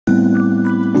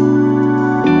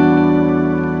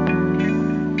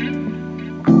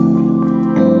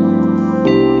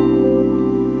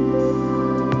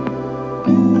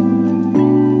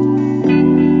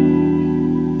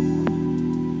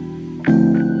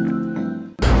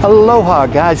Aloha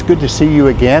guys, good to see you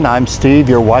again. I'm Steve,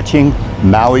 you're watching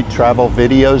Maui Travel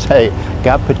Videos. Hey,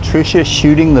 got Patricia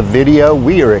shooting the video.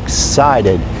 We are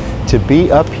excited to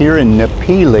be up here in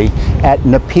Napili at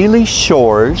Napili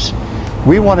Shores.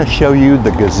 We want to show you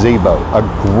the Gazebo, a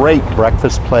great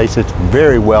breakfast place. It's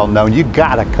very well known. You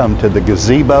gotta come to the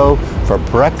Gazebo for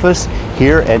breakfast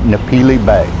here at Napili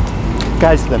Bay.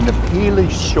 Guys, the Napili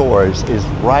Shores is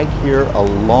right here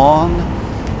along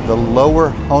the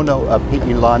lower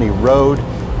Honoapi'ilani Road.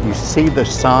 You see the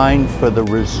sign for the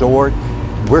resort.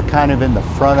 We're kind of in the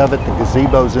front of it. The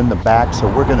Gazebo's in the back, so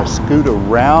we're gonna scoot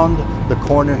around the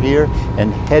corner here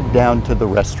and head down to the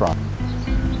restaurant.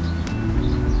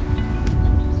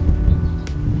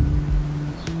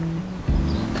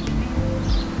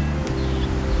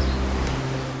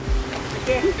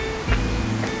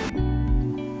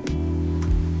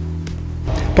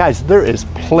 Guys, there is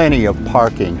plenty of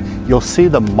parking. You'll see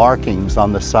the markings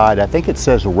on the side. I think it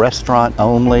says restaurant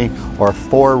only or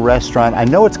for restaurant. I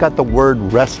know it's got the word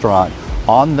restaurant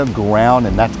on the ground,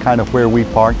 and that's kind of where we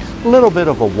park. A little bit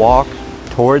of a walk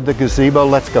toward the Gazebo.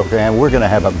 Let's go, man. We're gonna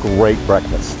have a great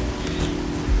breakfast.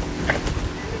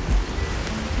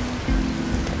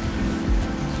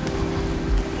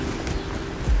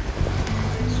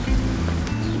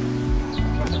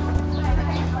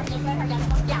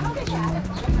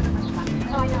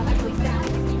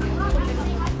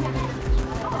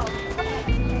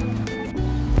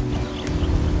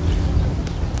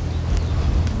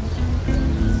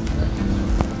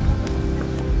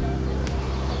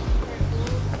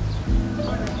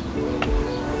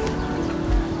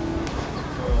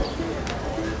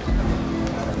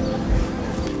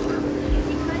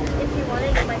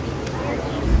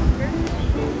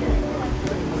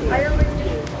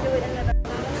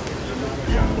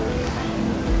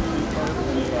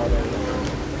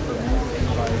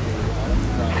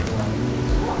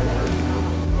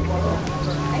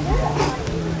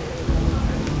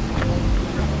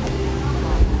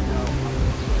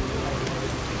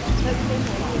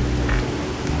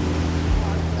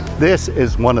 This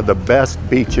is one of the best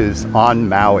beaches on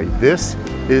Maui. This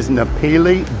is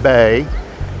Napili Bay,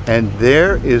 and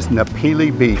there is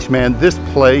Napili Beach. Man, this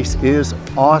place is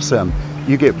awesome.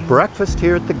 You get breakfast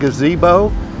here at the Gazebo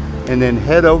and then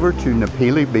head over to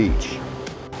Napili Beach.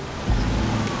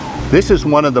 This is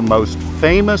one of the most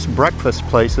famous breakfast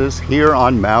places here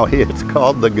on Maui. It's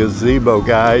called the Gazebo,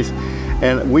 guys.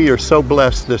 And we are so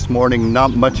blessed this morning,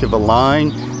 not much of a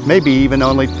line, maybe even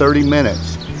only 30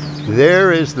 minutes.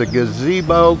 There is the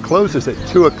Gazebo, closes at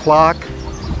 2 o'clock.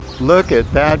 Look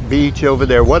at that beach over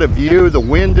there. What a view. The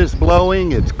wind is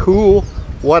blowing. It's cool.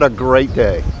 What a great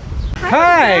day.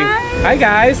 Hi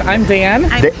guys. I'm Dan.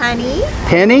 I'm Penny.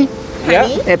 Penny?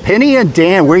 Yep. Penny and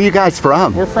Dan, where are you guys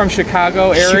from? We're from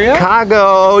Chicago area.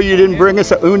 Chicago. You didn't bring us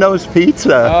a Uno's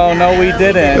Pizza. Oh, no, we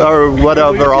didn't. Or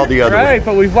whatever, all the other ones. Right,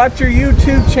 but we've watched your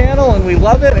YouTube channel and we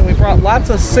love it, and we brought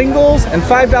lots of singles and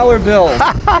 $5 bills.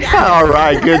 All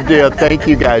right, good deal. Thank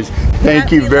you guys.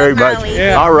 Thank you very much.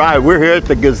 Yeah. All right, we're here at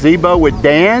the Gazebo with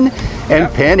Dan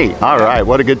and Penny. All right,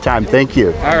 what a good time. Thank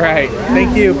you. All right,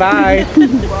 thank you. Bye.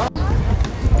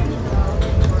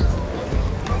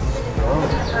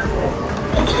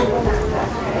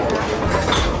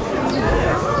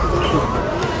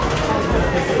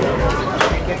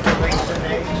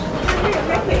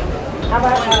 How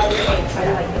about your eggs? I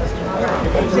like those.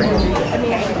 And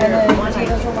the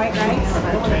potatoes are white rice.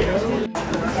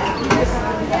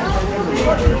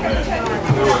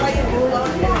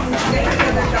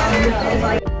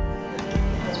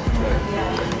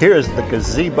 Here is the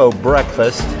Gazebo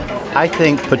breakfast. I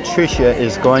think Patricia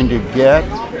is going to get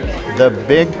the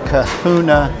big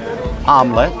kahuna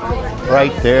omelet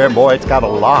right there. Boy, it's got a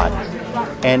lot.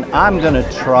 And I'm gonna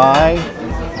try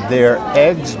their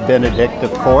eggs Benedict,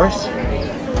 of course.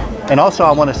 And also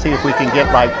I want to see if we can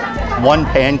get like one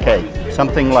pancake,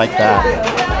 something like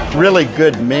that. Really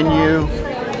good menu.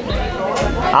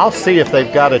 I'll see if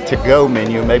they've got a to-go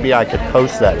menu. Maybe I could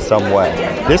post that some way.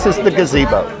 This is the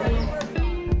Gazebo.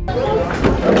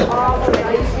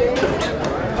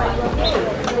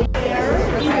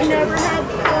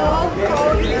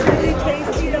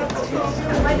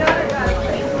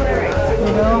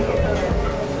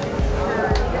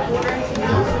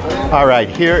 All right,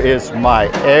 here is my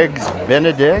eggs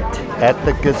Benedict at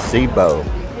the Gazebo.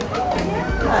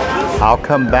 I'll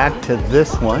come back to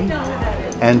this one.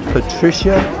 And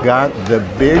Patricia got the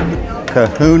big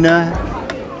kahuna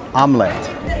omelet.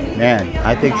 Man,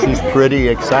 I think she's pretty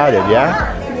excited,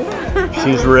 yeah?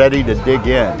 She's ready to dig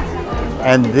in.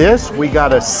 And this, we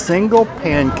got a single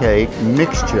pancake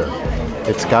mixture.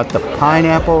 It's got the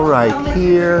pineapple right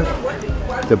here.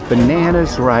 the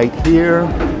bananas right here.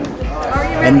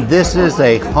 And this is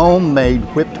a homemade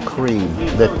whipped cream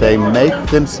that they make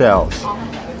themselves.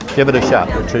 Give it a shot,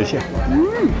 Patricia.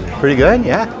 Pretty good,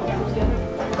 yeah?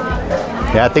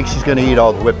 Yeah, I think she's gonna eat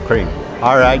all the whipped cream.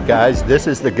 All right, guys, this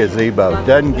is the gazebo.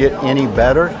 Doesn't get any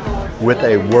better with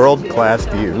a world-class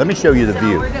view. Let me show you the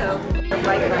view.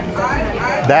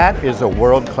 That is a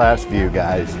world-class view,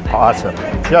 guys. Awesome,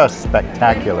 just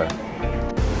spectacular.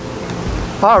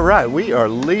 All right, we are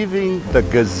leaving the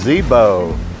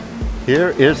gazebo. Here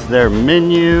is their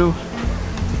menu.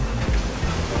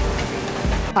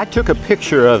 I took a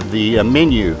picture of the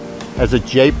menu as a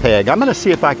JPEG. I'm gonna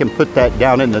see if I can put that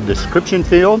down in the description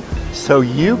field so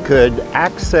you could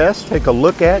access, take a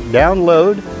look at,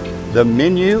 download the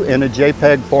menu in a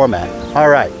JPEG format. All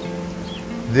right,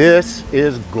 this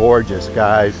is gorgeous,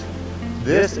 guys.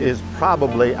 This is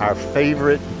probably our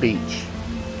favorite beach.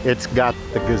 It's got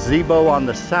the gazebo on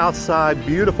the south side,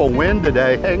 beautiful wind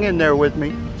today. Hang in there with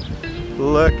me.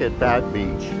 Look at that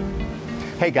beach.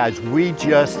 Hey guys, we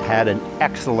just had an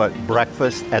excellent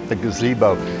breakfast at the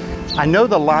gazebo. I know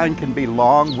the line can be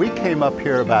long. We came up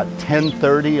here about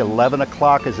 10:30, 11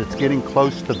 o'clock as it's getting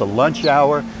close to the lunch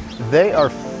hour. They are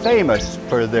famous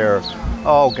for their,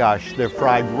 oh gosh, their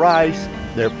fried rice,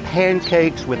 their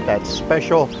pancakes with that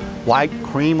special white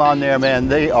cream on there, man.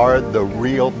 They are the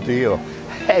real deal.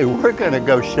 Hey, we're gonna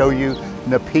go show you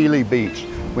Napili Beach.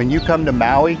 When you come to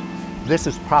Maui, this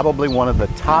is probably one of the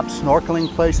top snorkeling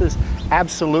places.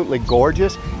 Absolutely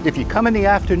gorgeous. If you come in the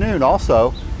afternoon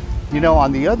also, you know,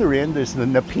 on the other end is the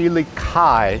Napili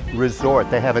Kai Resort.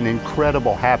 They have an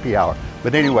incredible happy hour.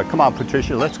 But anyway, come on,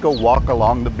 Patricia, let's go walk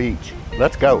along the beach.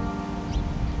 Let's go.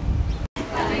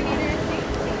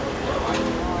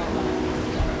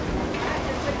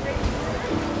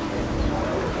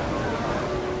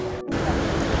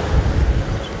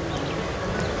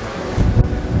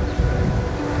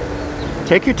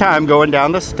 Take your time going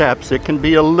down the steps. It can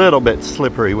be a little bit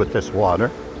slippery with this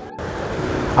water.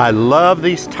 I love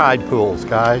these tide pools,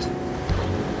 guys.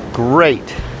 Great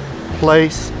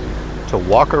place to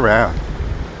walk around.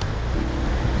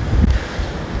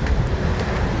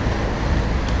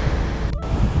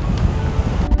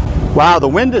 Wow, the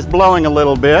wind is blowing a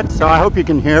little bit, so I hope you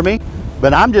can hear me,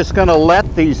 but I'm just gonna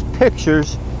let these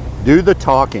pictures do the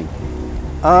talking.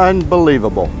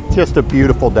 Unbelievable, just a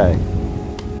beautiful day.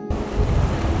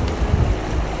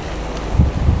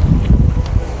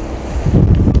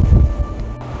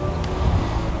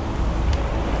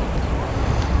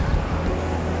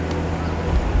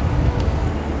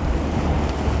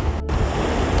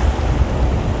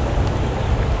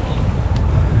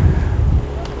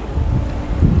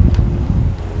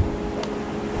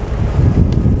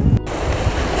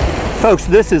 Folks,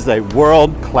 this is a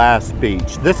world-class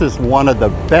beach. This is one of the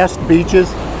best beaches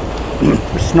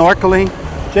for snorkeling,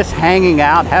 just hanging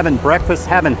out, having breakfast,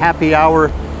 having happy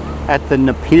hour at the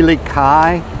Napili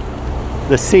Kai,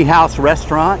 the Sea House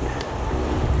restaurant.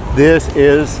 This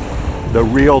is the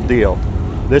real deal.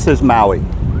 This is Maui.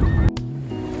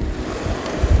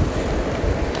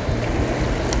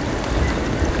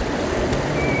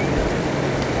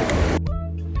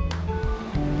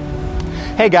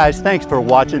 Hey guys, thanks for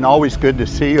watching. Always good to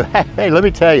see you. Hey, let me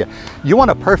tell you, you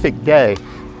want a perfect day,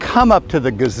 come up to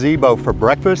the gazebo for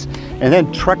breakfast and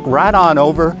then trek right on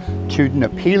over to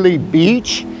Napili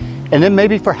Beach, and then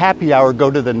maybe for happy hour, go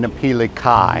to the Napili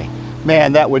Kai.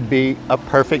 Man, that would be a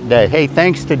perfect day. Hey,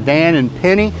 thanks to Dan and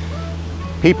Penny,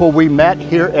 people we met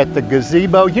here at the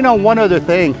gazebo. You know, one other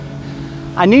thing,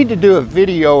 I need to do a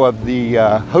video of the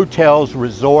hotels,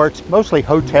 resorts, mostly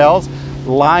hotels,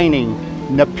 lining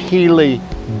Napili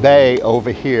Bay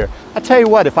over here. I tell you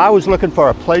what, if I was looking for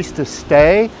a place to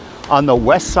stay on the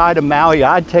west side of Maui,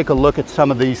 I'd take a look at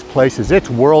some of these places. It's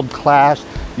world class.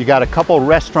 You got a couple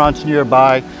restaurants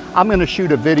nearby. I'm going to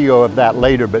shoot a video of that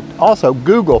later, but also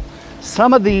Google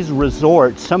some of these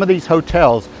resorts, some of these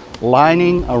hotels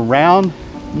lining around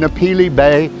Napili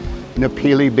Bay,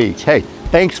 Napili Beach. Hey,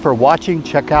 thanks for watching.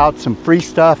 Check out some free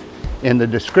stuff in the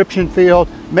description field.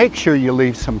 Make sure you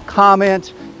leave some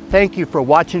comments. Thank you for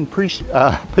watching.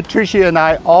 Patricia and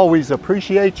I always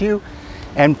appreciate you.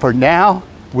 And for now,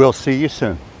 we'll see you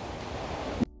soon.